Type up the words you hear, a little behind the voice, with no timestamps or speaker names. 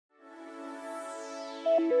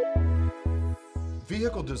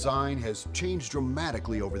Vehicle design has changed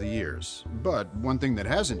dramatically over the years, but one thing that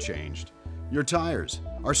hasn't changed: your tires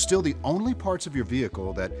are still the only parts of your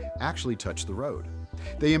vehicle that actually touch the road.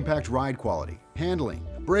 They impact ride quality, handling,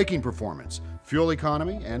 braking performance, fuel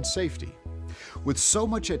economy, and safety. With so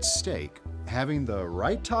much at stake, having the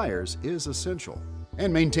right tires is essential.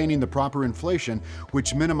 And maintaining the proper inflation,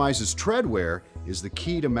 which minimizes tread wear, is the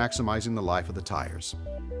key to maximizing the life of the tires.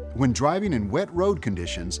 When driving in wet road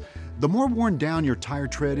conditions, the more worn down your tire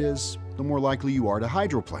tread is, the more likely you are to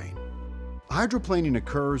hydroplane. Hydroplaning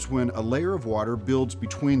occurs when a layer of water builds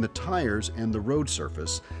between the tires and the road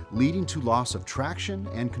surface, leading to loss of traction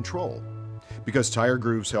and control. Because tire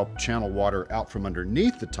grooves help channel water out from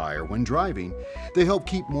underneath the tire when driving, they help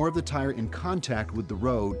keep more of the tire in contact with the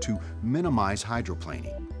road to minimize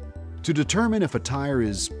hydroplaning. To determine if a tire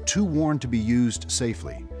is too worn to be used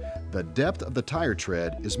safely, the depth of the tire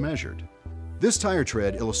tread is measured. This tire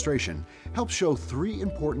tread illustration helps show 3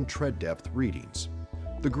 important tread depth readings.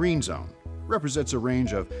 The green zone represents a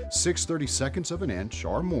range of 6/32 of an inch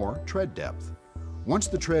or more tread depth. Once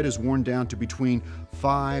the tread is worn down to between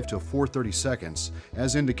 5 to 4/32,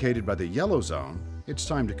 as indicated by the yellow zone, it's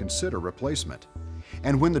time to consider replacement.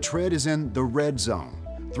 And when the tread is in the red zone,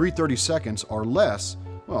 3/32 or less,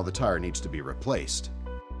 well, the tire needs to be replaced.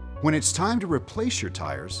 When it's time to replace your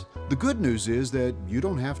tires, the good news is that you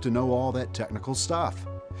don't have to know all that technical stuff.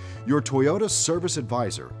 Your Toyota Service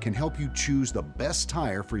Advisor can help you choose the best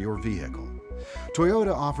tire for your vehicle.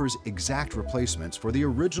 Toyota offers exact replacements for the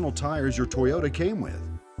original tires your Toyota came with.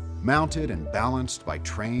 Mounted and balanced by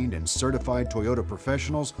trained and certified Toyota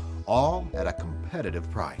professionals, all at a competitive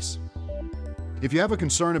price. If you have a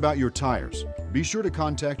concern about your tires, be sure to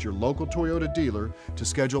contact your local Toyota dealer to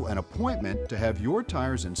schedule an appointment to have your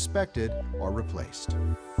tires inspected or replaced.